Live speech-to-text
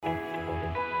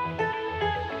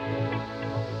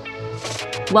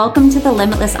Welcome to the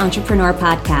Limitless Entrepreneur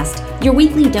Podcast, your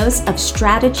weekly dose of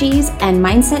strategies and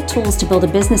mindset tools to build a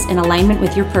business in alignment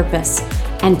with your purpose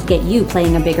and get you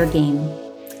playing a bigger game.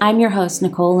 I'm your host,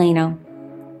 Nicole Lano.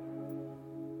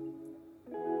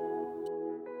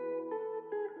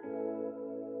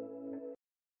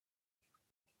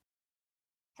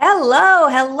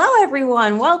 Hello,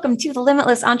 everyone. Welcome to the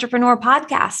Limitless Entrepreneur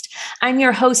Podcast. I'm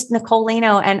your host, Nicole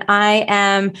Lano, and I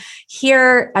am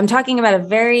here. I'm talking about a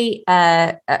very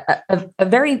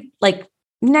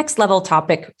next level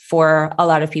topic for a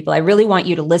lot of people. I really want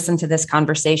you to listen to this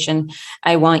conversation.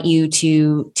 I want you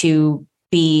to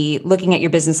be looking at your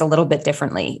business a little bit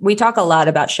differently. We talk a lot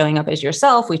about showing up as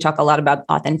yourself. We talk a lot about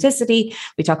authenticity.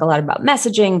 We talk a lot about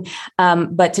messaging.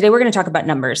 But today we're going to talk about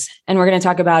numbers, and we're going to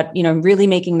talk about, really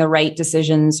making the right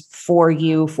decisions for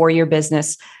you, for your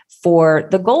business, for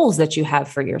the goals that you have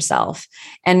for yourself.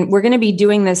 And we're going to be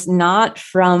doing this not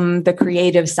from the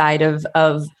creative side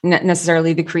of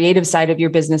necessarily the creative side of your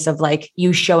business of like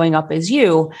you showing up as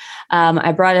you.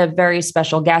 I brought a very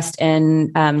special guest,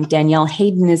 and Danielle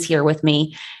Hayden is here with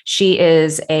me. She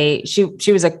was a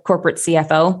corporate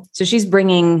CFO. So she's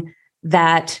bringing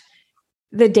the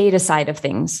data side of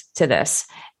things to this.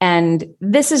 And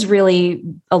this is really,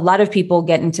 a lot of people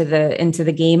get into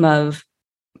the game of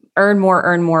earn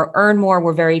more.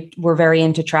 We're very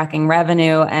into tracking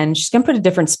revenue, and she's going to put a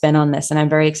different spin on this. And I'm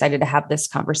very excited to have this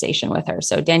conversation with her.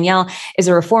 So Danielle is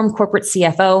a reformed corporate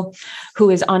CFO who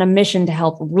is on a mission to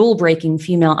help rule-breaking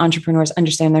female entrepreneurs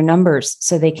understand their numbers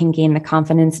so they can gain the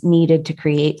confidence needed to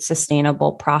create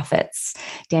sustainable profits.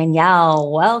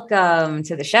 Danielle, welcome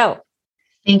to the show.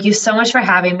 Thank you so much for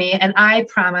having me. And I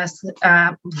promise,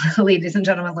 ladies and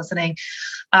gentlemen listening,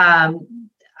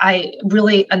 I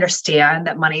really understand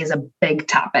that money is a big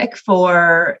topic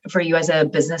for you as a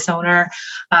business owner.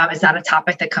 It's not a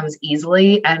topic that comes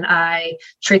easily, and I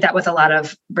treat that with a lot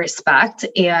of respect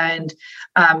and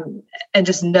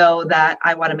just know that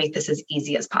I want to make this as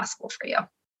easy as possible for you.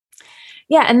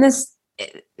 Yeah, and this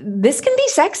can be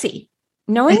sexy.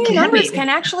 Knowing your numbers can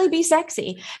actually be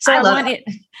sexy. So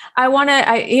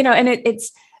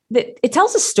it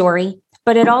tells a story,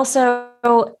 but it also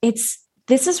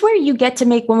this is where you get to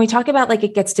make, when we talk about like,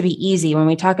 it gets to be easy, when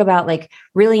we talk about like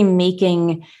really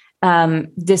making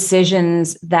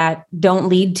decisions that don't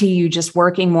lead to you just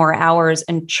working more hours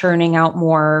and churning out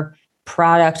more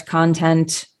product,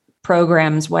 content,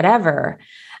 programs, whatever,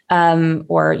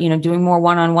 or, doing more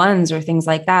one-on-ones or things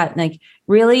like that. Like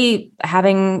really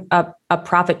having a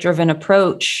profit-driven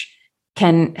approach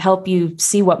can help you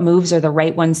see what moves are the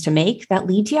right ones to make that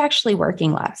lead to you actually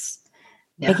working less.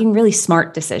 Making really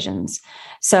smart decisions.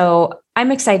 So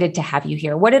I'm excited to have you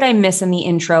here. What did I miss in the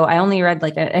intro? I only read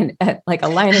like a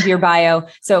line of your bio.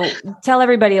 So tell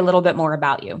everybody a little bit more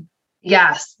about you.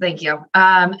 Yes, thank you.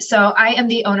 So I am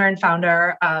the owner and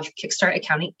founder of Kickstart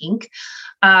Accounting, Inc.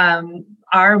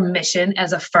 Our mission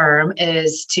as a firm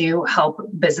is to help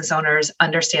business owners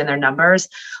understand their numbers.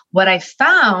 What I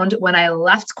found when I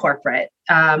left corporate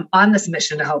on this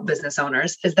mission to help business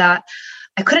owners is that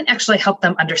I couldn't actually help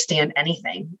them understand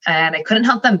anything, and I couldn't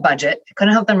help them budget. I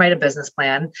couldn't help them write a business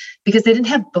plan because they didn't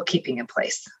have bookkeeping in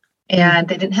place and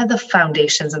they didn't have the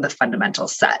foundations and the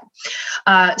fundamentals set.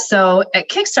 So at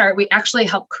Kickstart, we actually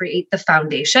help create the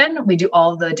foundation. We do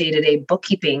all the day-to-day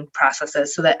bookkeeping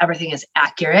processes so that everything is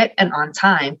accurate and on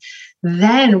time.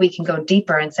 Then we can go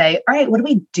deeper and say, all right, what do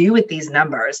we do with these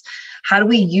numbers? How do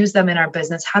we use them in our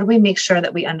business? How do we make sure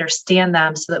that we understand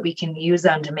them so that we can use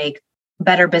them to make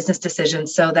better business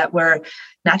decisions, so that we're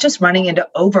not just running into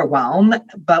overwhelm,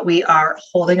 but we are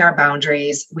holding our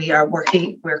boundaries. We're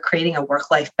creating a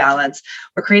work-life balance.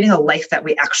 We're creating a life that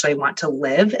we actually want to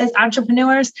live as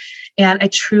entrepreneurs. And I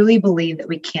truly believe that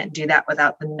we can't do that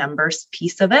without the numbers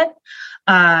piece of it.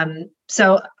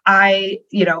 So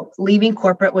leaving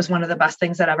corporate was one of the best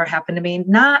things that ever happened to me,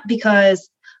 not because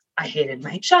I hated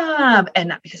my job and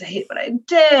not because I hated what I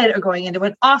did or going into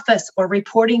an office or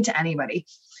reporting to anybody.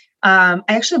 I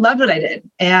actually loved what I did,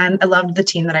 and I loved the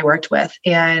team that I worked with,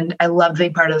 and I loved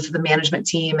being part of the management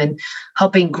team and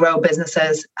helping grow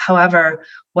businesses. However,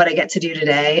 what I get to do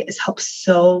today is help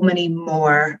so many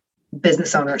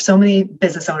business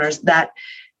owners that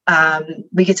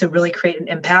we get to really create an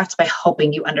impact by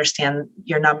helping you understand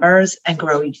your numbers and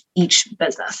grow each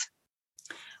business.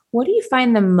 What do you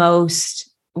find the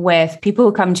most with people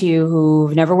who come to you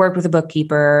who've never worked with a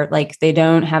bookkeeper, like they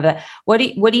don't have that? What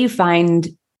do you find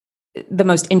the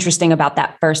most interesting about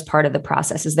that first part of the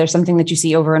process? Is there something that you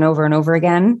see over and over and over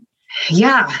again?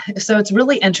 Yeah. So it's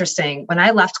really interesting. When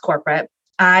I left corporate,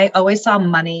 I always saw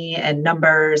money and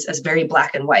numbers as very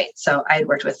black and white. So I had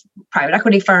worked with private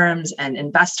equity firms and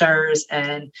investors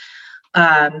and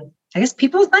I guess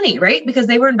people with money, right? Because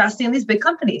they were investing in these big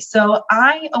companies. So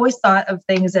I always thought of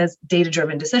things as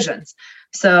data-driven decisions.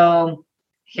 So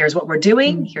here's what we're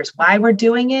doing, here's why we're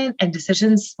doing it, and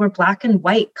decisions were black and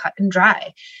white, cut and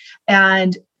dry.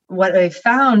 And what I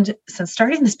found since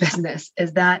starting this business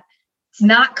is that it's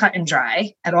not cut and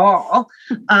dry at all.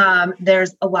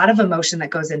 There's a lot of emotion that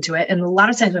goes into it. And a lot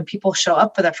of times when people show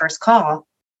up for their first call,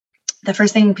 the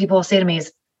first thing people will say to me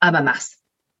is, I'm a mess.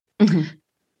 Mm-hmm.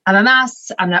 I'm a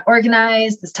mess. I'm not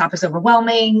organized. This topic's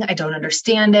overwhelming. I don't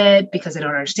understand it. Because I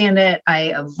don't understand it,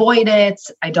 I avoid it.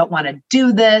 I don't want to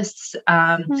do this.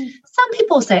 Some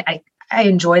people say, I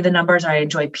enjoy the numbers, or I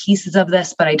enjoy pieces of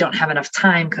this, but I don't have enough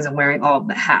time because I'm wearing all of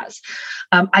the hats.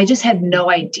 I just had no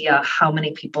idea how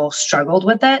many people struggled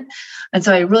with it. And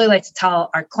so I really like to tell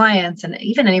our clients, and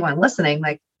even anyone listening,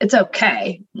 like, it's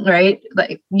okay, right?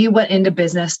 Like, you went into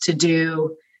business to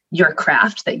do your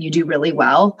craft that you do really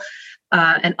well.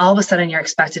 And all of a sudden you're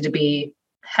expected to be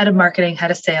head of marketing,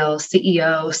 head of sales,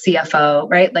 CEO, CFO,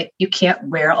 right? Like, you can't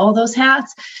wear all those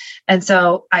hats. And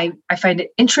so I find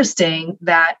it interesting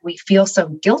that we feel so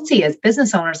guilty as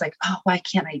business owners, like, oh, why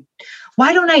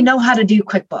don't I know how to do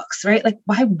QuickBooks, right? Like,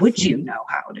 why would you know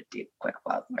how to do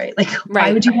QuickBooks, right? Like,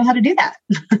 why would you know how to do that?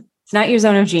 It's not your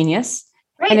zone of genius.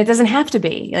 Right. And it doesn't have to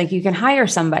be. Like, you can hire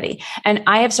somebody. And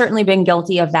I have certainly been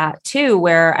guilty of that too,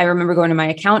 where I remember going to my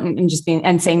accountant and just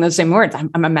saying those same words.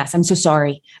 I'm a mess. I'm so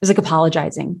sorry. I was like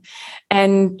apologizing.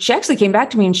 And she actually came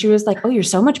back to me and she was like, oh, you're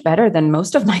so much better than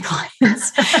most of my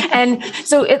clients. And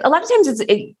so a lot of times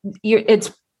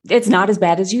it's not as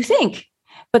bad as you think,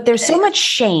 but there's so much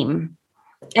shame.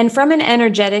 And from an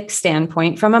energetic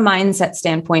standpoint, from a mindset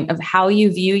standpoint of how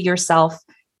you view yourself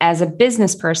as a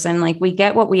business person, like, we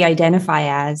get what we identify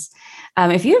as.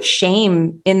 If you have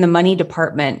shame in the money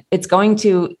department, it's going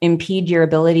to impede your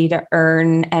ability to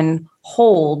earn and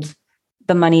hold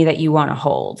the money that you want to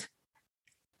hold.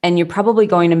 And you're probably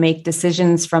going to make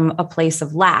decisions from a place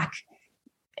of lack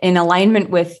in alignment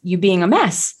with you being a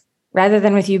mess, rather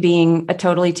than with you being a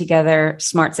totally together,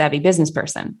 smart, savvy business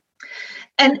person.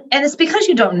 And it's because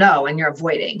you don't know and you're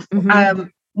avoiding. Mm-hmm.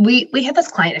 We had this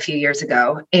client a few years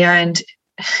ago, and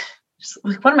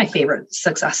one of my favorite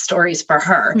success stories for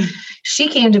her. Mm-hmm. She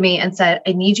came to me and said,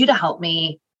 I need you to help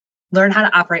me learn how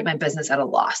to operate my business at a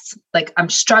loss. Like, I'm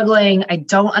struggling. I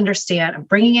don't understand. I'm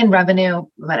bringing in revenue,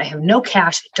 but I have no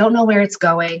cash. I don't know where it's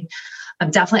going. I'm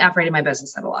definitely operating my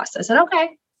business at a loss. I said,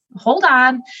 okay, hold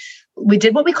on. We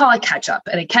did what we call a catch up.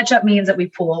 And a catch up means that we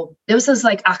pull, this was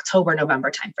like October,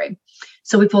 November timeframe.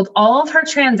 So we pulled all of her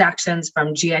transactions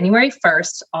from January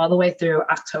 1st all the way through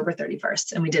October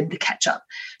 31st. And we did the catch up.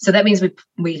 So that means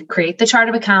we create the chart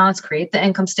of accounts, create the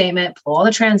income statement, pull all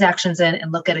the transactions in,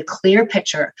 and look at a clear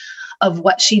picture of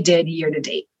what she did year to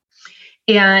date.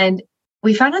 And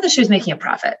we found out that she was making a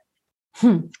profit.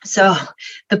 So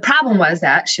the problem was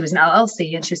that she was an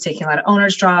LLC and she was taking a lot of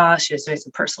owner's draw. She was doing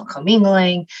some personal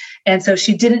commingling. And so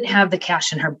she didn't have the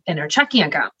cash in her checking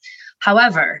account.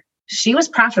 However, she was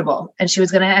profitable and she was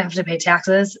going to have to pay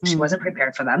taxes. She wasn't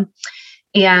prepared for them.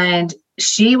 And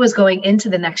she was going into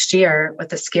the next year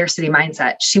with a scarcity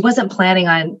mindset. She wasn't planning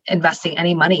on investing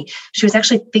any money. She was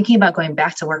actually thinking about going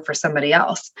back to work for somebody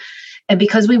else. And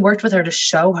because we worked with her to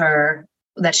show her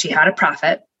that she had a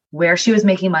profit, where she was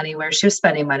making money, where she was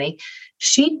spending money,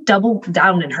 she doubled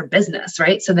down in her business,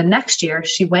 right? So the next year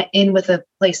she went in with a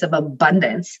place of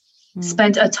abundance,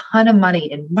 spent a ton of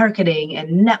money in marketing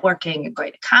and networking and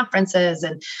going to conferences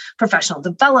and professional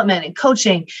development and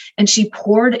coaching. And she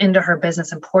poured into her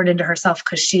business and poured into herself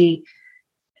because she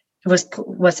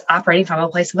was operating from a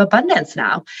place of abundance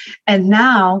now. And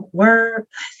now we're,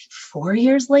 I think 4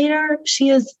 years later, she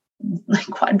has like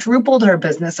quadrupled her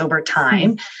business over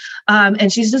time.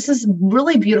 And she's just this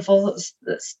really beautiful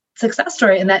success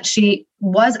story in that she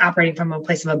was operating from a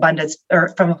place of abundance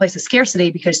or from a place of scarcity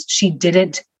because she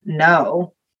didn't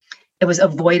know. It was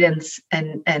avoidance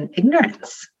and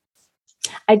ignorance.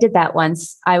 I did that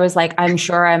once. I was like, I'm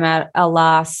sure I'm at a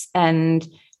loss. And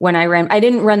when I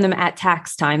didn't run them at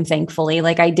tax time, thankfully.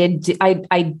 Like I did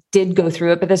go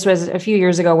through it, but this was a few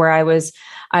years ago where I was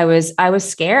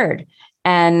scared.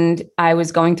 And I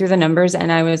was going through the numbers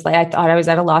and I was like, I thought I was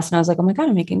at a loss and I was like, oh my God,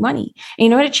 I'm making money. And you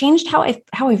know what? It changed how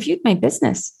I viewed my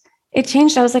business. It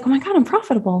changed. I was like, oh my God, I'm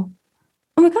profitable.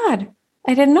 Oh my God,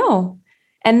 I didn't know.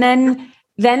 And then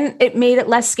it made it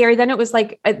less scary. Then it was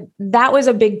like, that was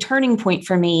a big turning point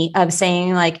for me of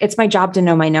saying like, it's my job to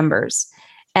know my numbers.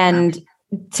 And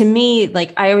to me,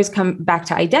 like I always come back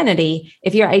to identity.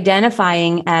 If you're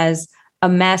identifying as a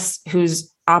mess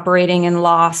who's operating in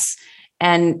loss,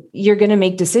 and you're going to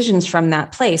make decisions from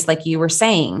that place, like you were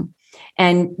saying,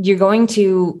 and you're going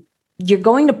to you're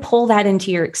going to pull that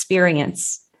into your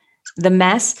experience. The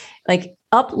mess, like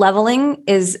up leveling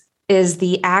is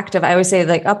the act of, I always say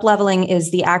like up leveling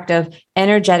is the act of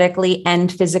energetically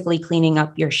and physically cleaning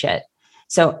up your shit.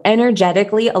 So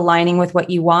energetically aligning with what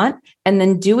you want and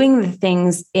then doing the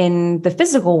things in the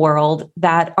physical world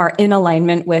that are in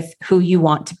alignment with who you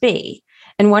want to be.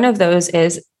 And one of those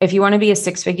is if you want to be a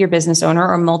 6-figure business owner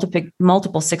or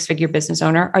multiple 6-figure business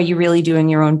owner, are you really doing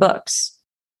your own books?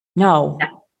 No.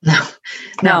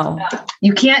 No.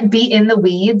 You can't be in the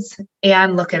weeds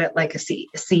and look at it like a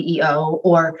CEO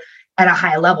or at a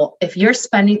high level. If you're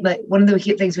spending, like one of the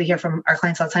things we hear from our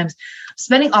clients all the time is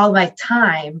spending all my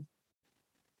time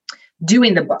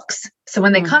doing the books. So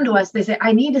when they come to us, they say,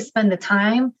 I need to spend the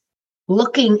time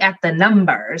looking at the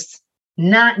numbers,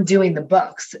 not doing the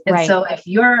books. And right. So if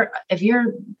you're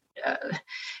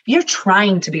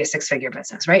trying to be a 6-figure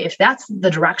business, right? If that's the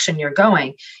direction you're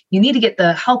going, you need to get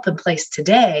the help in place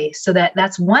today so that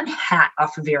that's one hat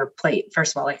off of your plate,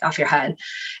 first of all, like off your head.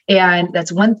 And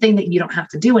that's one thing that you don't have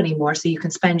to do anymore. So you can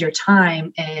spend your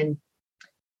time and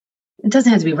it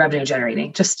doesn't have to be revenue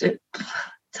generating, just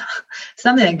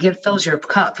something that fills your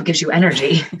cup, gives you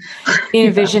energy. Being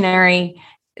a visionary.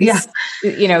 Yeah.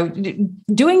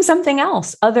 Doing something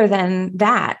else other than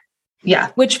that.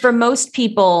 Yeah. Which for most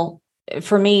people,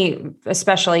 for me,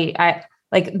 especially, I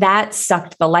like that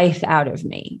sucked the life out of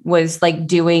me was like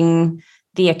doing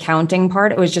the accounting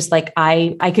part. It was just like,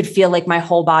 I could feel like my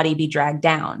whole body be dragged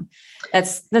down.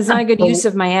 That's not a good use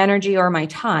of my energy or my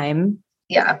time.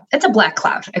 Yeah. It's a black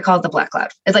cloud. I call it the black cloud.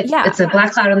 It's like, It's a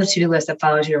black cloud on the to-do list that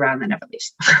follows you around and never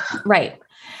leaves. Right.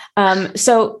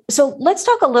 So let's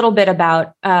talk a little bit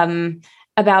about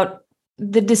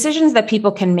the decisions that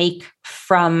people can make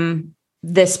from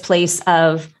this place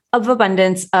of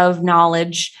abundance, of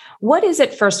knowledge. What is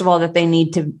it, first of all, that they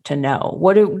need to know?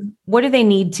 What do they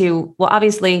need to, well,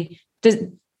 obviously,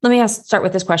 start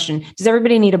with this question. Does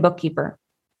everybody need a bookkeeper?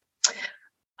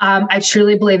 I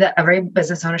truly believe that every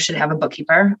business owner should have a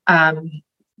bookkeeper.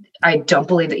 I don't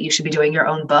believe that you should be doing your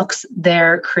own books.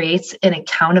 There creates an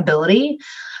accountability.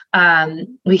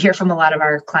 We hear from a lot of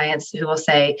our clients who will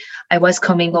say, I was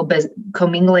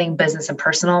commingling business and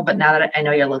personal, but now that I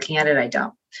know you're looking at it, I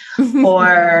don't.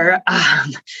 Or,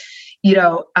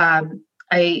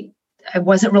 I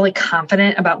wasn't really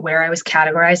confident about where I was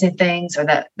categorizing things or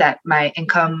that my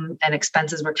income and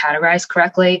expenses were categorized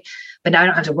correctly, but now I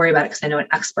don't have to worry about it because I know an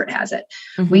expert has it.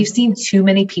 Mm-hmm. We've seen too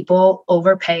many people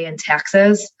overpay in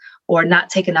taxes or not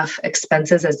take enough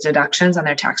expenses as deductions on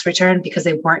their tax return because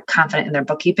they weren't confident in their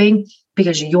bookkeeping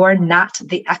because you're not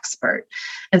the expert.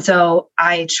 And so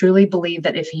I truly believe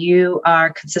that if you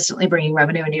are consistently bringing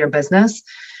revenue into your business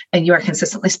and you are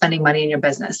consistently spending money in your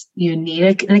business, you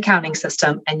need an accounting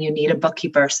system and you need a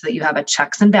bookkeeper so that you have a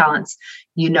checks and balance.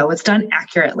 You know it's done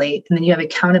accurately, and then you have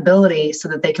accountability so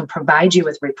that they can provide you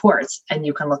with reports and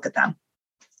you can look at them.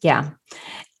 Yeah.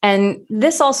 And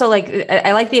this also,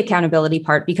 I like the accountability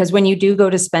part because when you do go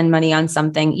to spend money on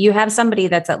something, you have somebody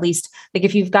that's at least like,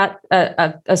 if you've got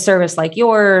a service like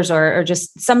yours or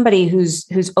just somebody who's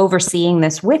overseeing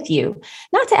this with you,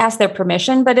 not to ask their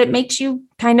permission, but it makes you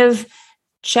kind of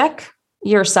check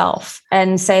yourself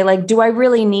and say like, do I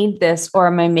really need this? Or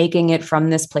am I making it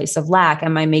from this place of lack?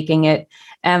 And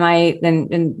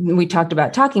we talked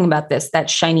about talking about this, that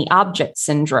shiny object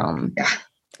syndrome. Yeah.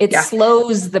 It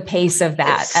slows the pace of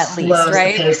that, at least,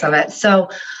 right? The pace of it. So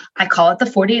I call it the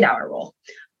 48-hour rule.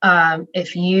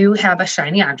 If you have a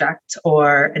shiny object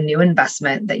or a new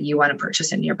investment that you want to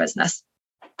purchase in your business.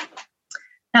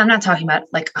 Now, I'm not talking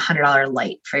about like $100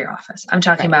 light for your office. I'm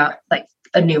talking about like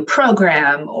a new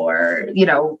program or,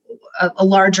 a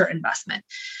larger investment.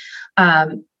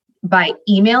 By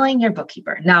emailing your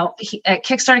bookkeeper. Now, at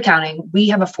Kickstart Accounting, we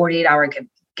have a 48-hour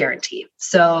guarantee.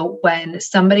 So when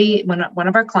one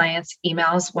of our clients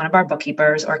emails one of our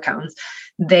bookkeepers or accountants,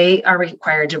 they are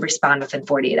required to respond within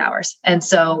 48 hours. And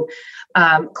so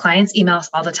clients email us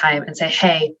all the time and say,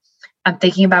 hey, I'm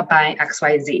thinking about buying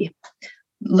XYZ.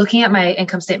 Looking at my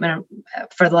income statement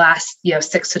for the last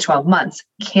 6 to 12 months,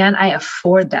 can I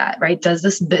afford that, right? Does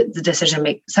the decision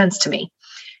make sense to me?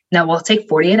 Now we'll take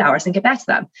 48 hours and get back to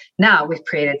them. Now we've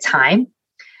created time,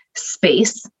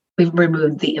 space. We've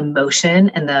removed the emotion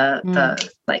and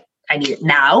the I need it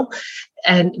now.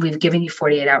 And we've given you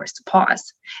 48 hours to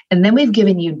pause. And then we've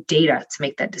given you data to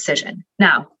make that decision.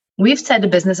 Now, we've said to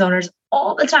business owners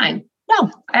all the time, no,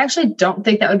 I actually don't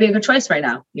think that would be a good choice right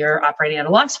now. You're operating at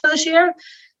a loss for this year.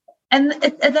 And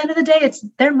at the end of the day, it's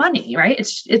their money, right?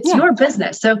 It's your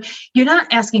business. So you're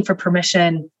not asking for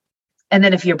permission. And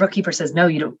then if your bookkeeper says, no,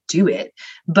 you don't do it,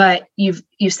 but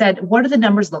you said, what do the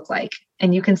numbers look like?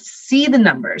 And you can see the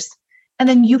numbers. and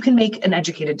then you can make an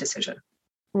educated decision.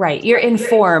 Right. You're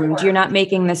informed. You're not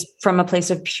making this from a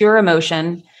place of pure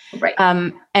emotion. Right.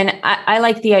 And I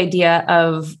like the idea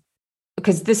of,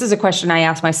 because this is a question I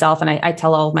ask myself, and I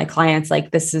tell all of my clients,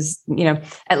 like, this is,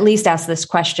 at least ask this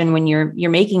question when you're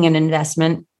making an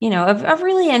investment, of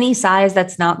really any size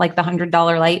that's not like the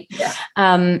 $100 light. Yeah.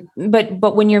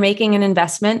 But when you're making an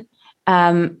investment,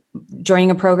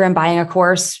 joining a program, buying a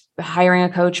course, hiring a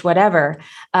coach, whatever,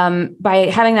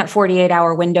 by having that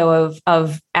 48-hour window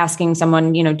of asking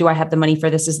someone, do I have the money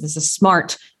for this? Is this a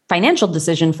smart financial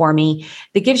decision for me?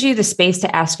 That gives you the space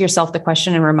to ask yourself the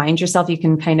question and remind yourself. You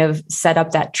can kind of set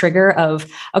up that trigger of,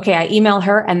 okay, I email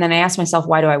her and then I ask myself,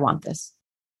 why do I want this?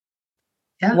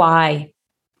 Yeah.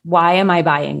 Why am I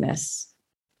buying this?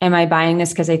 Am I buying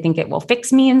this because I think it will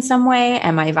fix me in some way?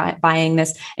 Am I buying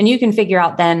this? And you can figure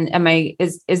out then,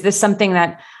 is this something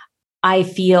that I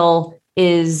feel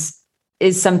is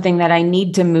something that I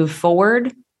need to move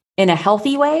forward in a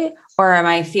healthy way? Or am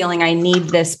I feeling I need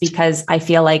this because I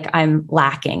feel like I'm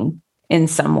lacking in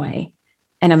some way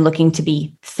and I'm looking to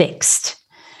be fixed?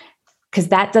 Because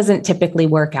that doesn't typically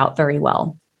work out very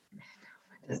well.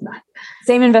 It does not.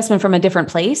 Same investment from a different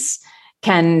place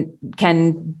can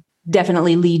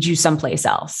definitely lead you someplace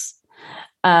else.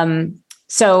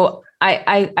 So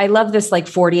I love this like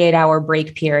 48-hour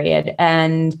break period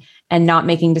and not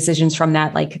making decisions from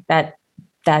that, like that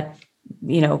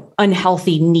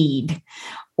unhealthy need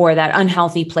or that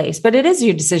unhealthy place. But it is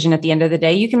your decision at the end of the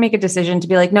day. You can make a decision to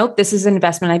be like, nope, this is an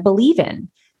investment I believe in.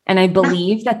 And I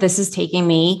believe that this is taking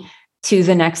me to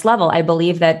the next level. I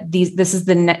believe that this is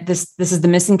the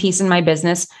missing piece in my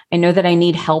business. I know that I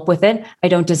need help with it. I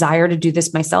don't desire to do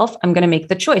this myself. I'm going to make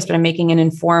the choice, but I'm making an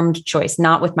informed choice,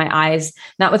 not with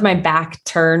my back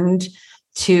turned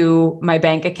to my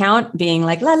bank account, being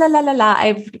like, la, la, la, la, la.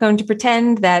 I'm going to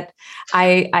pretend that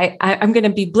I'm going to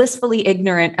be blissfully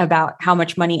ignorant about how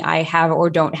much money I have or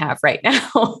don't have right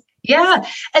now. Yeah.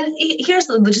 And here's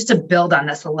just to build on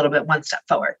this a little bit, one step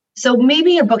forward. So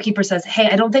maybe your bookkeeper says, hey,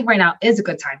 I don't think right now is a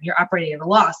good time. You're operating at a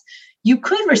loss. You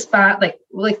could respond,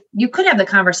 like you could have the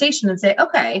conversation and say,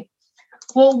 okay,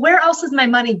 well, where else is my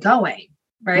money going?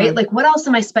 Right? Like, what else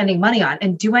am I spending money on?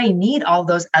 And do I need all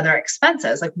those other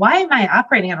expenses? Like, why am I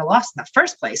operating at a loss in the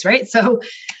first place? Right? So,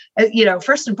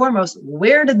 first and foremost,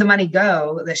 where did the money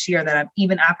go this year that I'm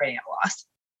even operating at a loss?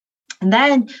 And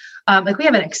then we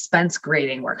have an expense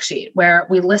grading worksheet where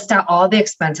we list out all the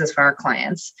expenses for our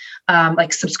clients.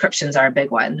 Like subscriptions are a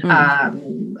big one.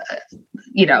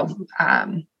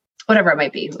 Whatever it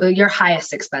might be, your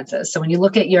highest expenses. So when you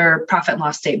look at your profit and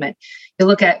loss statement, you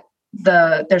look at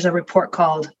there's a report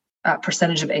called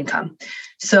percentage of income.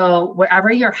 So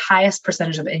wherever your highest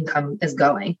percentage of income is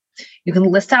going, you can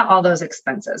list out all those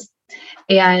expenses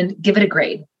and give it a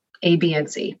grade, A, B, and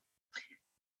C.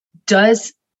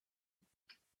 Does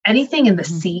anything in the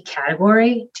C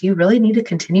category, do you really need to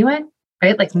continue it?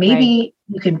 Right? Like maybe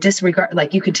you can disregard,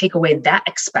 like you could take away that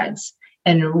expense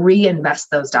and reinvest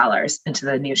those dollars into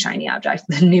the new shiny object,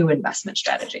 the new investment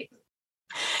strategy.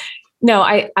 No,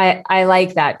 I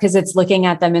like that, because it's looking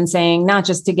at them and saying, not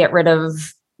just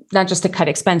to cut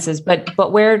expenses,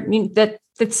 but where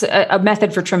it's a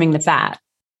method for trimming the fat.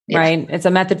 Yeah. Right. It's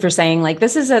a method for saying, like,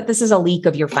 this is a leak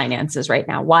of your finances right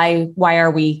now. Why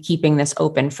are we keeping this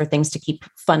open for things to keep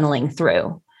funneling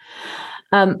through?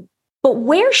 But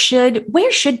where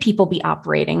should people be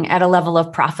operating at a level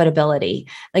of profitability?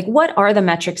 Like, what are the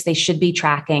metrics they should be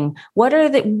tracking?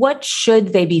 What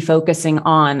should they be focusing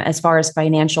on as far as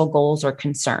financial goals are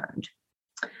concerned?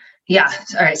 Yeah.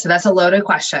 All right. So that's a loaded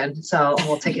question. So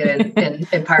we'll take it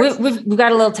in parts. We've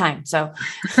got a little time. So,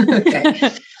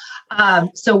 okay.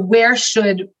 So where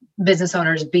should business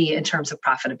owners be in terms of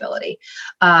profitability?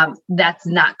 That's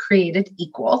not created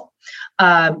equal,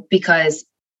 because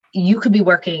you could be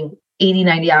working 80,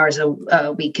 90 hours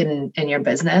a week in your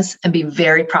business and be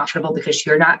very profitable because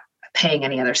you're not paying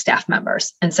any other staff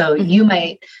members. And so you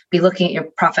might be looking at your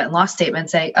profit and loss statement and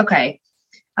say, okay,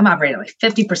 I'm operating like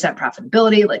 50%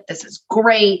 profitability. Like, this is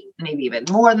great. Maybe even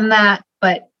more than that,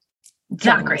 but it's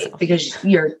not great because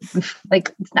you're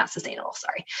like, it's not sustainable.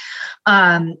 Sorry.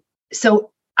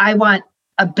 So I want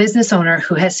a business owner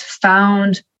who has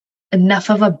found enough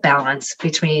of a balance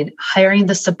between hiring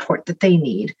the support that they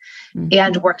need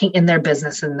and working in their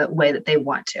business in the way that they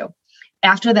want to.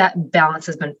 After that balance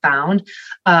has been found,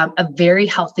 a very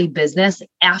healthy business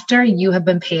after you have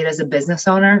been paid as a business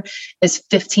owner is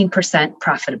 15%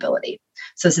 profitability.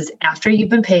 So this is after you've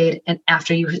been paid and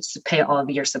after you pay all of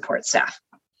your support staff.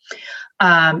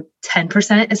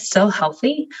 10% is still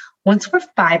healthy. Once we're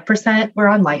 5%, we're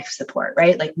on life support,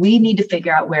 right? Like, we need to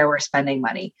figure out where we're spending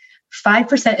money.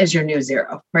 5% is your new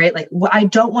zero, right? Like, I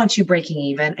don't want you breaking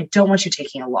even. I don't want you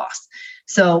taking a loss.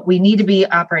 So we need to be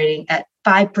operating at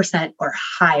 5% or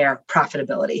higher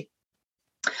profitability.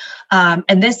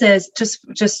 And this is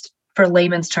just for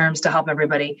layman's terms to help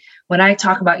everybody. When I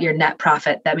talk about your net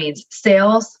profit, that means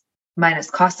sales minus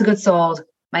cost of goods sold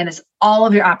minus all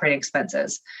of your operating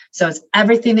expenses. So it's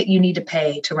everything that you need to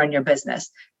pay to run your business.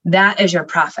 That is your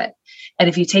profit. And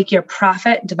if you take your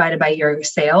profit divided by your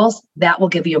sales, that will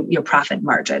give you your profit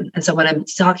margin. And so when I'm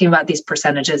talking about these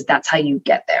percentages, that's how you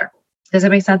get there. Does that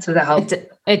make sense? Does that help?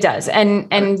 It does.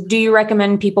 And do you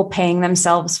recommend people paying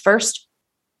themselves first?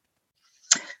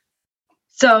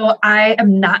 So I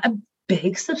am not a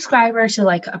big subscriber to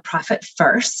like a profit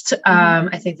first.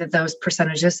 I think that those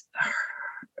percentages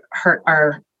hurt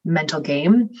our mental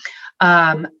game.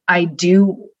 I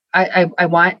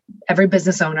want every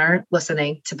business owner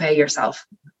listening to pay yourself.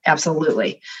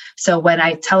 Absolutely. So when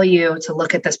I tell you to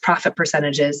look at this profit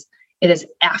percentages, it is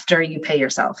after you pay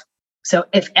yourself. So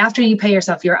if after you pay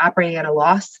yourself, you're operating at a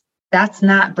loss, that's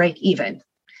not break even.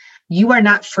 You are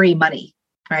not free money,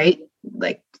 right?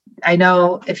 Like, I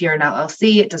know if you're an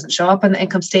LLC, it doesn't show up on the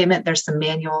income statement. There's some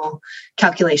manual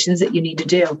calculations that you need to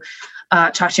do.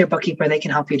 Talk to your bookkeeper. They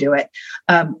can help you do it.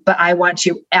 But I want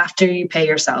you, after you pay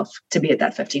yourself, to be at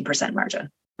that 15% margin.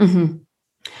 Mm-hmm.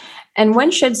 And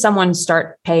when should someone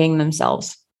start paying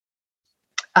themselves?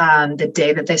 The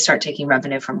day that they start taking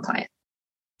revenue from a client.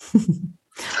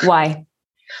 Why?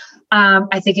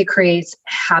 I think it creates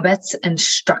habits and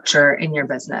structure in your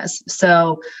business.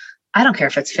 So I don't care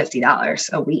if it's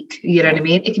 $50 a week. You know what I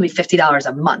mean? It can be $50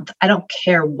 a month. I don't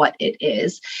care what it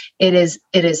is. It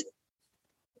is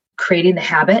creating the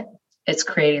habit. It's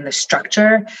creating the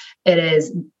structure. It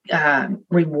is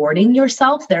rewarding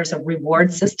yourself. There's a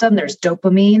reward system. There's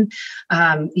dopamine.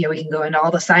 We can go into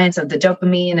all the science of the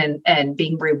dopamine and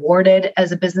being rewarded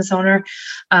as a business owner.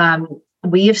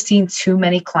 We have seen too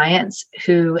many clients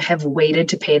who have waited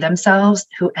to pay themselves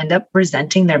who end up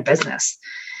resenting their business.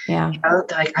 Yeah.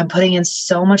 Like, I'm putting in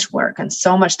so much work and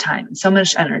so much time and so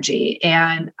much energy,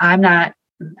 and I'm not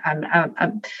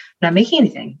making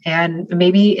anything. And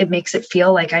maybe it makes it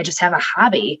feel like I just have a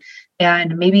hobby.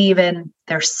 And maybe even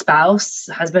their spouse,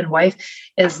 husband, wife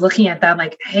is looking at them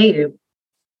like, hey,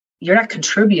 you're not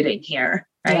contributing here.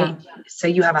 Right. Yeah. So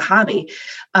you have a hobby.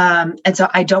 And so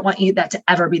I don't want that to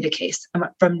ever be the case. I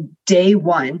want from day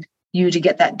one, you to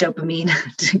get that dopamine,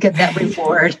 to get that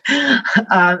reward,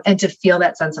 and to feel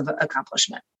that sense of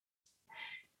accomplishment.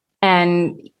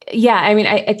 And yeah, I mean,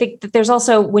 I think that there's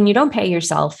also, when you don't pay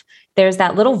yourself, there's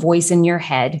that little voice in your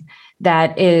head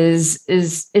that is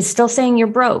still saying you're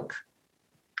broke,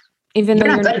 even though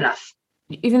you're not good enough.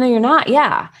 Even though you're not.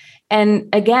 Yeah. And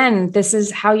again, this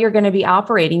is how you're going to be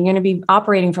operating. You're going to be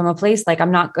operating from a place like,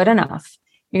 I'm not good enough.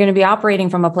 You're going to be operating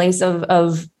from a place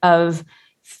of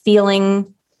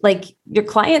feeling like your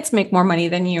clients make more money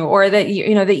than you, or that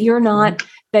you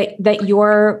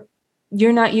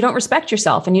don't respect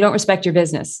yourself and you don't respect your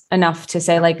business enough to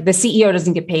say, like, the CEO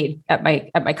doesn't get paid at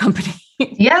my company.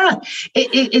 Yeah.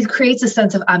 It creates a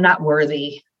sense of, I'm not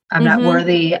worthy. I'm not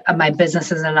worthy. My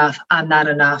business isn't enough. I'm not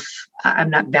enough. I'm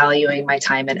not valuing my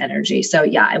time and energy. So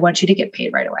yeah, I want you to get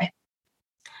paid right away.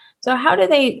 So how do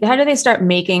they start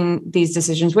making these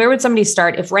decisions? Where would somebody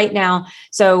start if right now,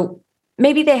 so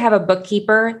maybe they have a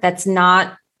bookkeeper that's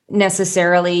not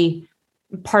necessarily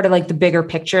part of like the bigger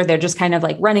picture. They're just kind of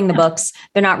like running the books.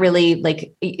 They're not really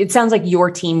like, it sounds like your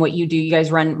team, what you do, you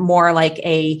guys run more like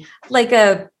a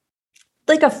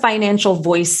financial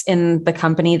voice in the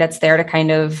company that's there to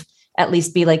kind of at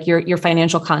least be like your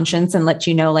financial conscience and let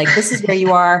you know, like, this is where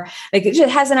you are. Like, it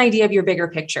just has an idea of your bigger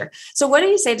picture. So what do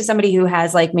you say to somebody who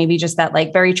has like maybe just that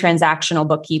like very transactional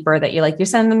bookkeeper that you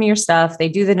send them your stuff, they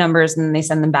do the numbers and then they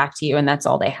send them back to you and that's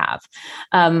all they have?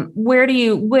 Where do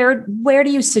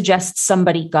you suggest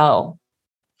somebody go?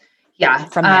 Yeah.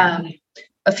 From there?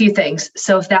 A few things.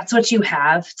 So if that's what you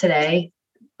have today,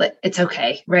 it's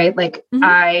okay. Right. Like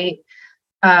I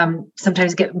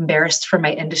sometimes get embarrassed for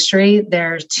my industry.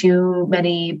 There's too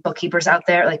many bookkeepers out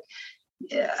there. Like,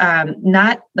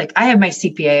 not like I have my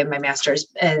CPA and my master's,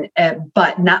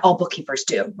 but not all bookkeepers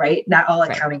do, right? Not all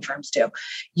accounting firms do.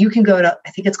 You can go to,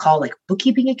 I think it's called like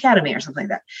Bookkeeping Academy or something like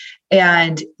that.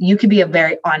 And you can be a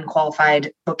very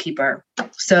unqualified bookkeeper.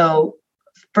 So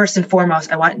first and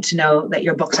foremost, I want to know that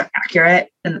your books are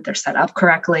accurate and that they're set up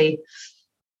correctly.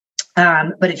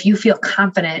 But if you feel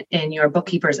confident in your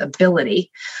bookkeeper's ability,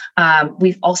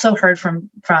 we've also heard from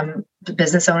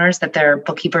business owners that their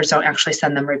bookkeepers don't actually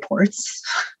send them reports.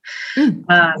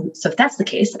 So if that's the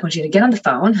case, I want you to get on the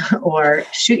phone or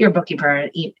shoot your bookkeeper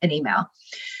an email.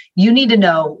 You need to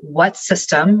know what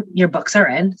system your books are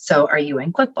in. So are you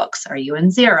in QuickBooks? Are you in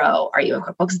Xero? Are you in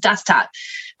QuickBooks Desktop?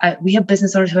 We have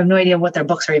business owners who have no idea what their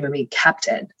books are even being kept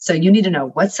in. So you need to know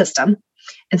what system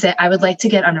and say, I would like to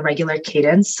get on a regular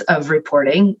cadence of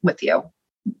reporting with you.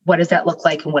 What does that look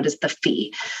like? And what is the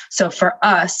fee? So for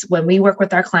us, when we work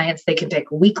with our clients, they can pick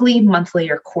weekly,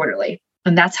 monthly, or quarterly.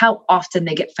 And that's how often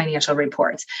they get financial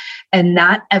reports. And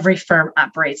not every firm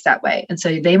operates that way. And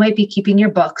so they might be keeping your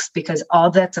books because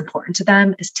all that's important to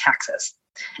them is taxes.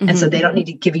 Mm-hmm. And so they don't need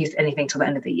to give you anything till the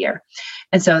end of the year.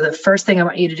 And so the first thing I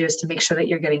want you to do is to make sure that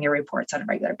you're getting your reports on a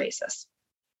regular basis.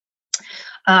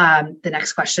 The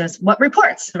next question is what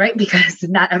reports, right? Because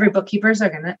not every bookkeeper is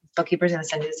going to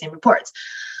send you the same reports.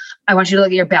 I want you to look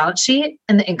at your balance sheet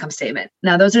and the income statement.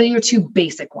 Now, those are your two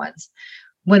basic ones.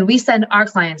 When we send our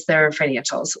clients their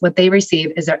financials, what they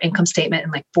receive is their income statement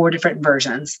in like 4 different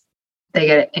versions. They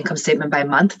get an income statement by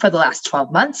month for the last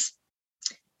 12 months,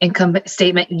 income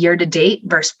statement year to date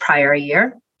versus prior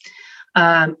year,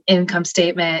 income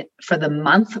statement for the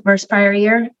month versus prior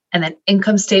year, and then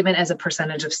income statement as a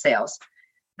percentage of sales.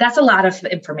 That's a lot of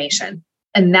information.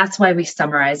 And that's why we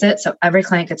summarize it. So every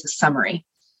client gets a summary.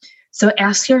 So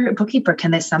ask your bookkeeper,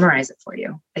 can they summarize it for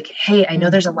you? Like, hey, I know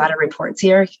there's a lot of reports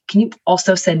here. Can you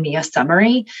also send me a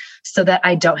summary so that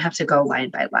I don't have to go line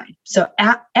by line? So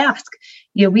ask.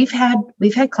 We've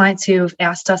had clients who've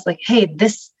asked us like, hey,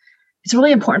 it's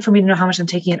really important for me to know how much I'm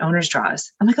taking in owner's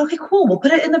draws. I'm like, okay, cool. We'll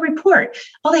put it in the report.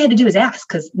 All they had to do is ask,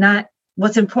 because not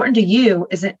what's important to you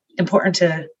isn't important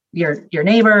to your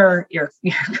neighbor, your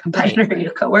competitor, right.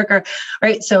 Your coworker,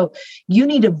 right? So you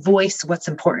need to voice what's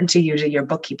important to you to your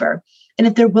bookkeeper. And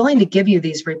if they're willing to give you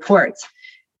these reports,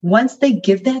 once they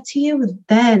give that to you,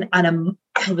 then I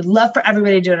would love for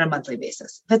everybody to do it on a monthly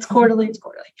basis. If it's quarterly, it's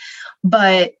quarterly.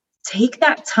 But take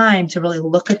that time to really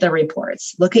look at the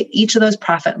reports, look at each of those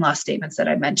profit and loss statements that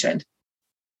I mentioned,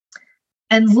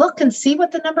 and look and see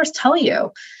what the numbers tell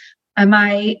you.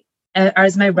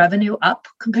 Is my revenue up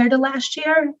compared to last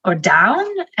year or down?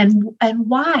 And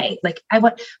why? Like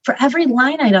for every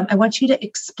line item, I want you to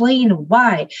explain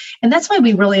why. And that's why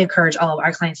we really encourage all of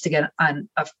our clients to get on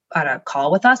a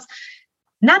call with us.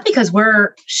 Not because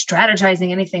we're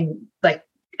strategizing anything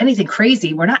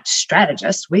crazy. We're not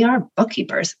strategists. We are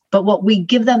bookkeepers. But what we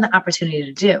give them the opportunity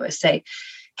to do is say,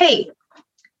 hey,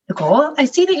 Nicole, I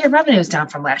see that your revenue is down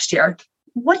from last year.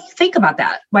 What do you think about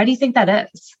that? Why do you think that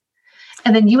is?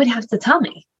 And then you would have to tell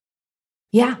me.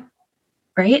 Yeah.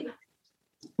 Right.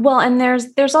 Well, and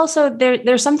there's also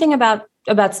there's something about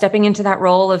stepping into that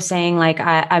role of saying like,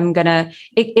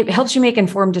 it helps you make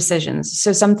informed decisions.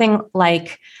 So something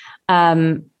like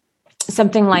looking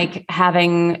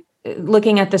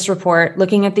at this report,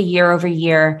 looking at the year over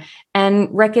year and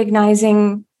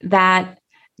recognizing that,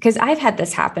 because I've had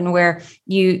this happen where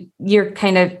you're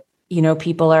kind of,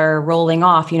 people are rolling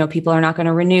off, people are not going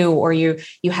to renew, or you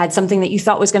had something that you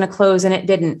thought was going to close and it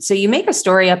didn't. So you make a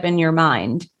story up in your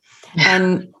mind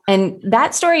and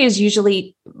that story is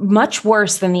usually much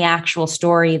worse than the actual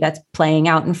story that's playing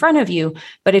out in front of you.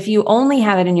 But if you only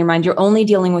have it in your mind, you're only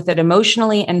dealing with it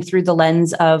emotionally and through the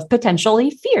lens of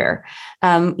potentially fear.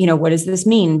 What does this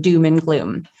mean? Doom and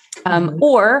gloom,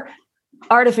 or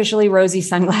artificially rosy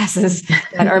sunglasses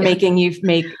that are making you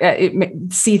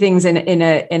see things in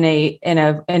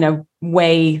a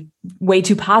way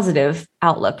too positive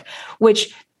outlook,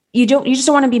 which you just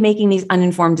don't want to be making these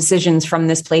uninformed decisions from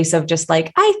this place of just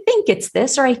like, I think it's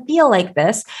this, or I feel like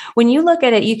this. When you look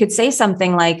at it, you could say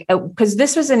something like, because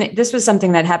this was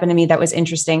something that happened to me that was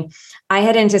interesting. I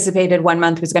had anticipated 1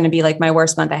 month was going to be like my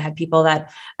worst month. I had people that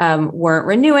weren't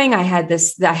renewing. I had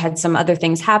some other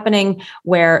things happening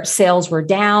where sales were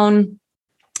down,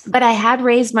 but I had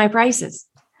raised my prices.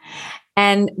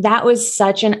 And that was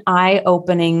such an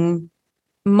eye-opening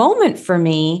moment for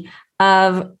me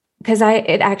because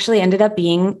it actually ended up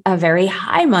being a very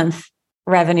high month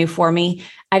revenue for me.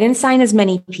 I didn't sign as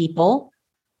many people,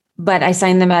 but I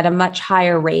signed them at a much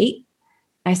higher rate.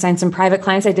 I signed some private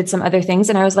clients. I did some other things.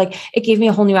 And I was like, it gave me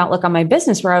a whole new outlook on my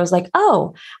business where I was like,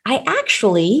 oh, I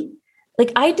actually,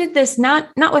 like I did this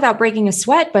not without breaking a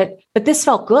sweat, but this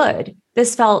felt good.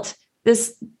 This all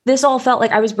felt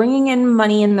like I was bringing in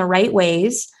money in the right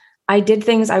ways. I did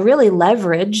things I really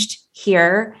leveraged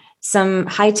here, some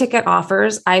high ticket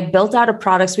offers. I built out a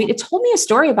product suite. It told me a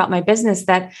story about my business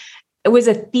that it was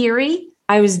a theory.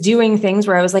 I was doing things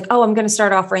where I was like, oh, I'm going to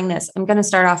start offering this. I'm going to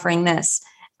start offering this.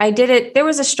 I did it. There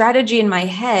was a strategy in my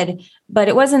head, but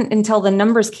it wasn't until the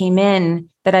numbers came in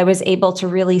that I was able to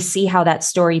really see how that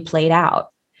story played out.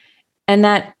 And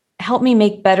that helped me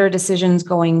make better decisions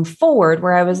going forward,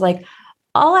 where I was like,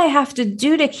 all I have to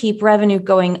do to keep revenue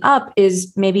going up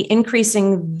is maybe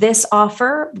increasing this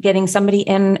offer, getting somebody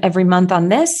in every month on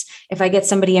this. If I get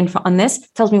somebody in on this, it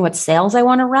tells me what sales I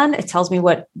want to run. It tells me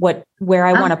where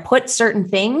I want to put certain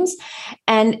things.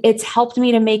 And it's helped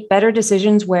me to make better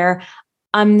decisions where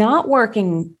I'm not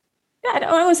working. I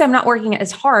don't want to say I'm not working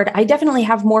as hard. I definitely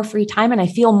have more free time and I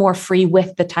feel more free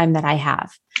with the time that I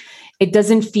have. It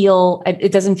doesn't feel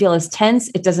as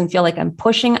tense. It doesn't feel like I'm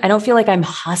pushing. I don't feel like I'm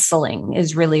hustling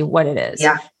is really what it is.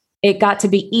 Yeah. It got to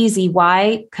be easy.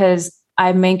 Why? Because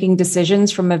I'm making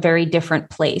decisions from a very different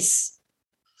place.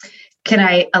 Can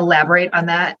I elaborate on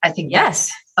that? I think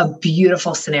yes, that's a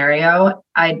beautiful scenario.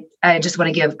 I just want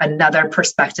to give another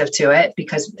perspective to it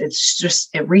because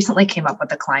it recently came up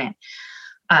with a client.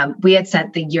 We had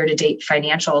sent the year-to-date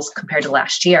financials compared to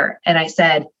last year. And I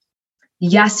said,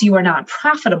 yes, you are not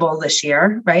profitable this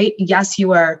year, right? Yes,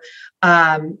 you are,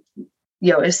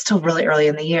 it's still really early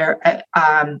in the year.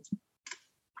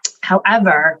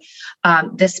 However,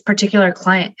 this particular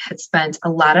client had spent a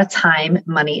lot of time,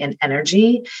 money, and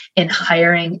energy in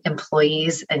hiring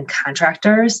employees and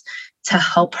contractors to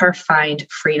help her find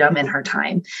freedom in her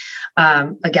time.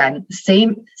 Again,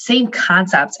 same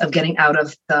concept of getting out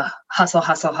of the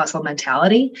hustle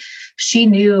mentality. She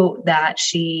knew that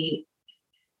she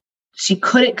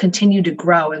couldn't continue to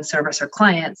grow and service her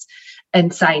clients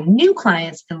and sign new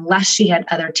clients unless she had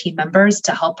other team members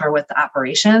to help her with the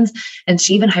operations. And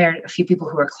she even hired a few people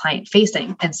who were client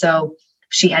facing. And so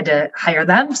she had to hire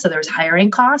them. So there was hiring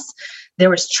costs. There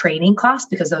was training costs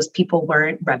because those people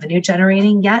weren't revenue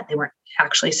generating yet. They weren't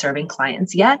actually serving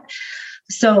clients yet.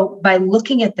 So by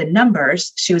looking at the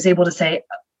numbers, she was able to say,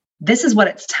 this is what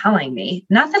it's telling me.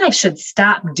 Not that I should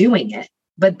stop doing it,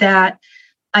 but that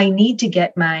I need to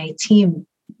get my team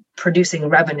producing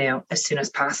revenue as soon as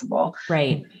possible.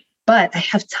 Right. But I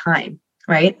have time,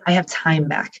 right? I have time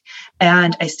back.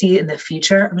 And I see in the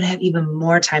future, I'm going to have even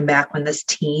more time back when this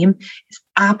team is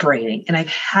operating and I've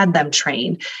had them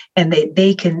trained and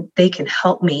they can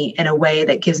help me in a way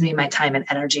that gives me my time and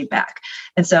energy back.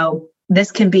 And so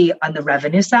this can be on the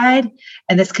revenue side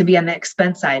and this could be on the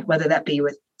expense side, whether that be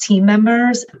with team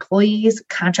members, employees,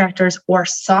 contractors, or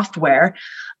software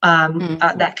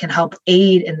that can help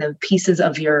aid in the pieces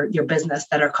of your business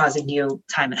that are causing you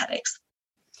time and headaches.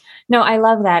 No, I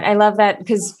love that. I love that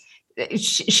because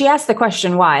she asked the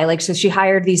question, why? Like, so she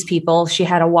hired these people. She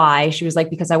had a why. She was like,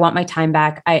 because I want my time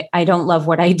back. I don't love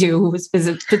what I do is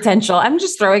a potential. I'm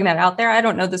just throwing that out there. I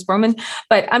don't know this woman,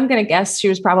 but I'm going to guess she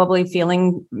was probably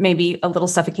feeling maybe a little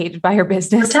suffocated by her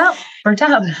business.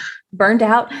 Burned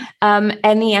out.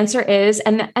 And the answer is,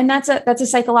 and that's a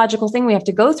psychological thing we have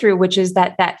to go through, which is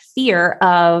that fear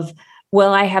of,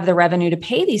 will I have the revenue to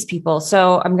pay these people?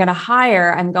 So I'm going to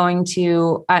hire, I'm going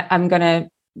to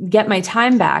get my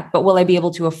time back, but will I be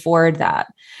able to afford that?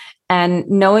 And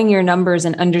knowing your numbers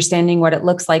and understanding what it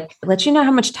looks like, lets you know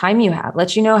how much time you have,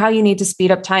 lets you know how you need to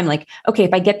speed up time. Like, okay,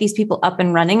 if I get these people up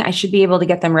and running, I should be able to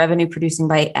get them revenue producing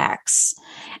by X.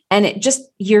 And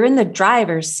you're in the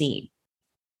driver's seat.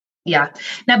 Yeah.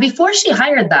 Now, before she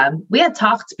hired them, we had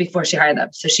talked before she hired them.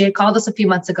 So she had called us a few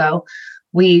months ago.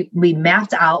 We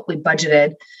mapped out, we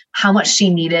budgeted how much she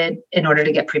needed in order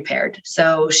to get prepared.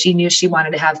 So she knew she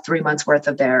wanted to have 3 months worth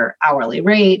of their hourly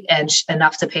rate and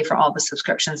enough to pay for all the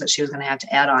subscriptions that she was going to have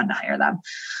to add on to hire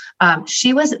them.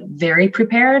 She was very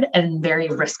prepared and very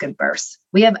risk adverse.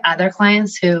 We have other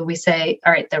clients who we say,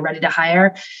 all right, they're ready to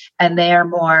hire and they are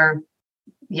more,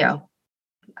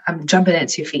 I'm jumping at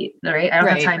 2 feet, right? I don't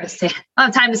have time to save. I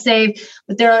don't have time to save,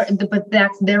 but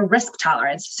that's their risk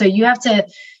tolerance. So you have to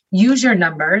use your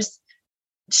numbers,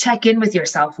 check in with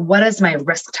yourself. What is my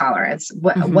risk tolerance?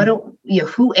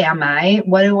 Who am I?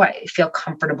 What do I feel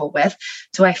comfortable with?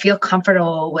 Do I feel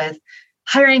comfortable with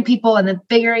hiring people and then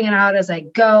figuring it out as I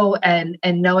go and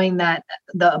knowing that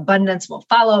the abundance will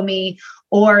follow me?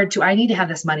 Or do I need to have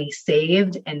this money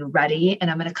saved and ready?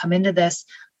 And I'm going to come into this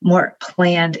more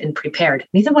planned and prepared.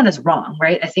 Neither one is wrong,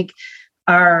 right? I think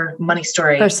our money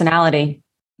story, personality.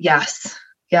 Yes.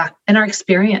 Yeah. And our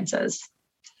experiences.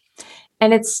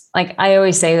 And it's like, I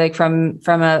always say, like from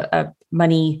a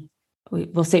money,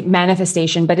 we'll say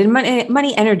manifestation, but in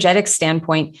money energetic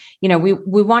standpoint, we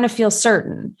want to feel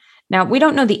certain. Now, we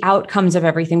don't know the outcomes of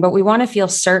everything, but we want to feel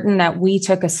certain that we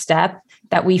took a step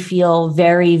that we feel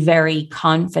very, very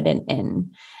confident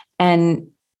in. And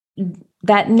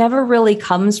that never really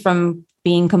comes from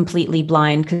being completely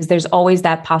blind, because there's always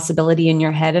that possibility in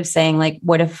your head of saying, like,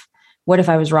 what if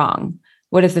I was wrong?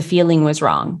 What if the feeling was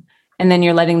wrong? And then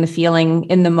you're letting the feeling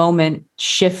in the moment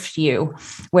shift you,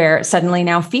 where suddenly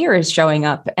now fear is showing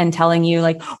up and telling you,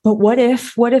 like, but what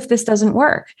if this doesn't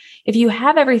work? If you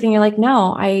have everything, you're like,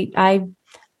 no, I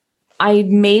I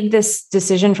made this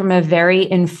decision from a very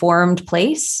informed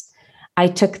place. I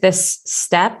took this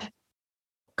step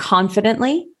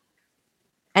confidently,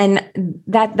 and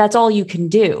that's all you can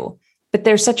do. But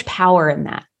there's such power in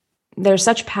that. There's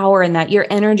such power in that. Your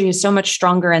energy is so much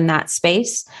stronger in that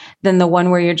space than the one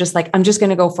where you're just like, I'm just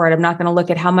going to go for it. I'm not going to look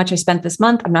at how much I spent this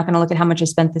month. I'm not going to look at how much I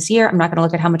spent this year. I'm not going to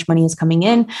look at how much money is coming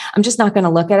in. I'm just not going to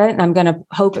look at it. And I'm going to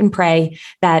hope and pray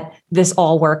that this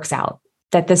all works out,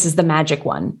 that this is the magic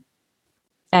one.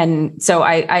 And so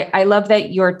I love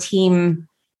that your team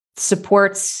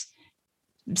supports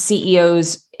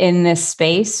CEOs in this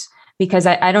space, because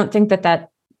I don't think that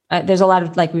there's a lot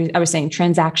of, like I was saying,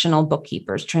 transactional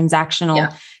bookkeepers,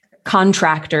 transactional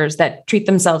contractors that treat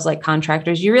themselves like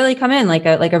contractors. You really come in like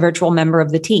a virtual member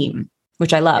of the team,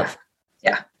 which I love.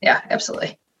 Yeah,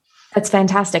 absolutely. That's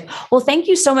fantastic. Well, thank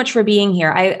you so much for being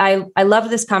here. I love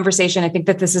this conversation. I think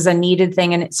that this is a needed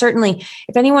thing. And it certainly,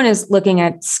 if anyone is looking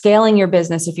at scaling your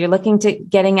business, if you're looking to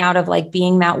getting out of like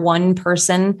being that one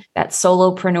person, that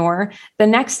solopreneur, the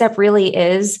next step really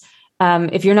is,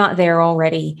 if you're not there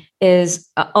already, is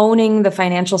owning the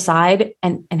financial side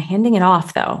and handing it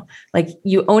off, though. Like,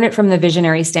 you own it from the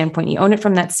visionary standpoint. You own it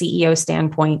from that CEO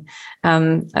standpoint.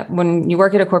 When you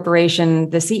work at a corporation,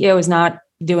 the CEO is not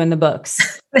doing the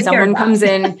books. Someone comes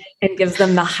in and gives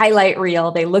them the highlight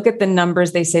reel. They look at the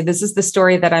numbers. They say, this is the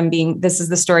story this is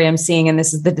the story I'm seeing, and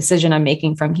this is the decision I'm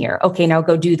making from here. Okay, now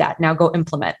go do that. Now go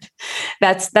implement.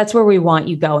 That's where we want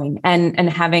you going. And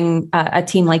having a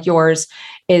team like yours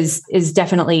is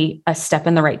definitely a step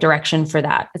in the right direction for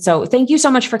that. So thank you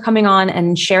so much for coming on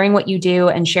and sharing what you do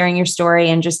and sharing your story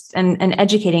and just and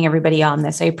educating everybody on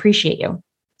this. I appreciate you.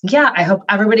 Yeah, I hope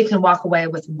everybody can walk away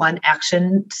with one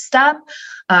action step.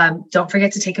 Don't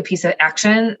forget to take a piece of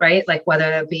action, right? Like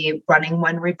whether it be running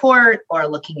one report or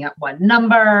looking at one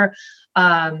number.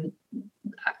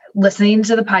 Listening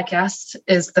to the podcast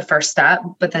is the first step,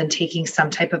 but then taking some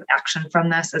type of action from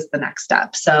this is the next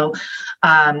step. So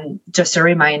just a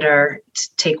reminder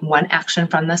to take one action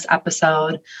from this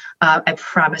episode. I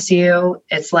promise you,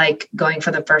 it's like going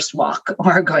for the first walk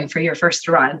or going for your first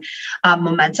run.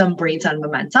 Momentum breeds on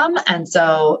momentum. And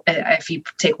so if you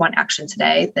take one action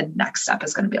today, the next step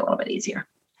is going to be a little bit easier.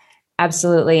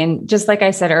 Absolutely. And just like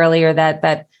I said earlier,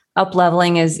 that up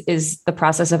leveling is the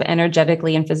process of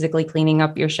energetically and physically cleaning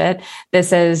up your shit.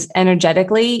 This is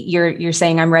energetically, you're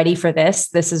saying, I'm ready for this.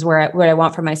 This is what I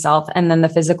want for myself. And then the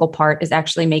physical part is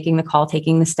actually making the call,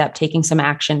 taking the step, taking some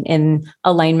action in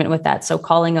alignment with that. So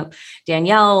calling up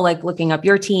Danielle, like looking up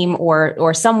your team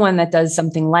or someone that does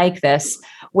something like this,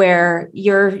 where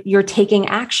you're taking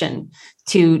action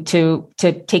to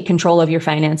take control of your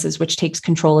finances, which takes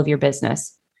control of your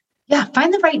business. Yeah.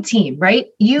 Find the right team, right?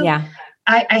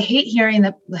 I hate hearing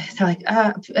that. They're like,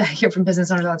 I hear from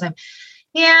business owners all the time.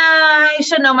 Yeah, I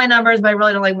should know my numbers, but I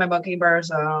really don't like my bookkeeper.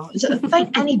 So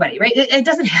find anybody, right? It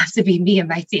doesn't have to be me and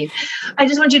my team. I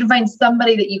just want you to find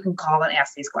somebody that you can call and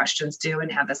ask these questions to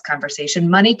and have this conversation.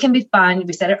 Money can be fun.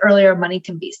 We said it earlier. Money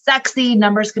can be sexy.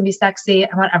 Numbers can be sexy.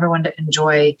 I want everyone to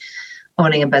enjoy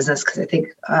owning a business, because I think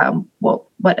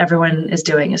what everyone is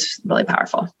doing is really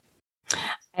powerful.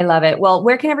 I love it. Well,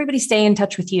 where can everybody stay in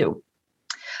touch with you?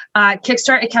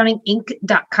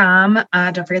 KickstartAccountingInc.com.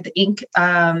 Don't forget the Inc.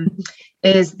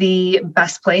 Is the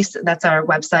best place. That's our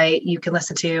website. You can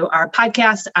listen to our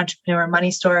podcast, Entrepreneur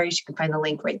Money Stories. You can find the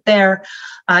link right there.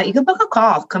 You can book a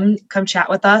call. Come chat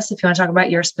with us if you want to talk about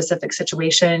your specific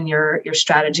situation, your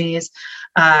strategies.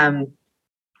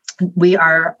 We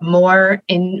are more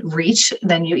in reach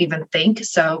than you even think.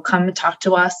 So come talk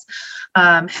to us,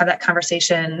 have that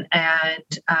conversation.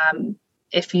 And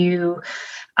if you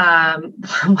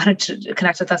wanted to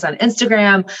connect with us on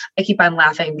Instagram, I keep on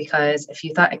laughing because if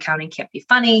you thought accounting can't be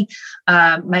funny,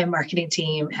 my marketing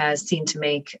team has seen to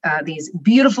make these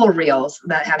beautiful reels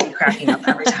that have you cracking up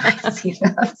every time I see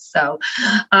them. So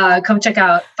come check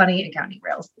out funny accounting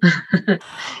reels.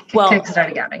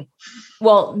 Kickstart Accounting.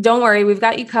 Well, don't worry. We've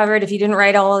got you covered. If you didn't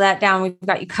write all of that down, we've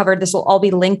got you covered. This will all be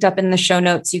linked up in the show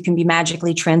notes. You can be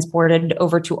magically transported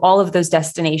over to all of those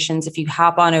destinations. If you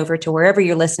hop on over to wherever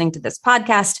you're listening to this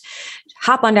podcast,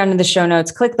 hop on down to the show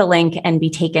notes, click the link, and be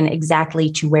taken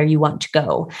exactly to where you want to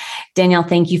go. Danielle,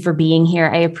 thank you for being here.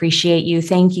 I appreciate you.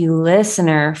 Thank you,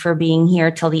 listener, for being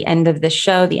here till the end of this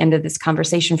show, the end of this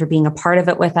conversation, for being a part of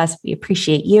it with us. We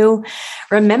appreciate you.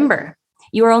 Remember,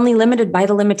 you are only limited by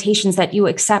the limitations that you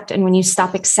accept. And when you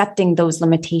stop accepting those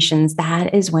limitations,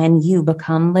 that is when you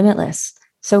become limitless.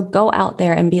 So go out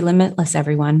there and be limitless,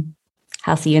 everyone.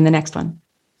 I'll see you in the next one.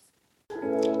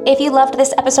 If you loved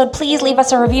this episode, please leave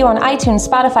us a review on iTunes,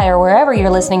 Spotify, or wherever you're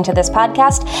listening to this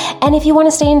podcast. And if you want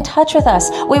to stay in touch with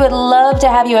us, we would love to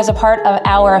have you as a part of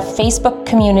our Facebook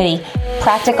community,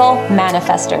 Practical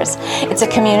Manifestors. It's a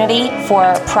community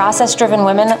for process-driven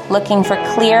women looking for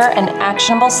clear and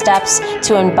actionable steps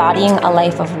to embodying a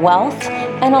life of wealth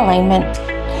and alignment.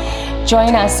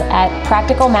 Join us at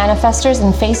Practical Manifestors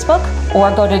in Facebook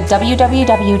or go to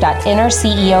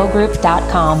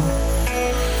www.innerceogroup.com.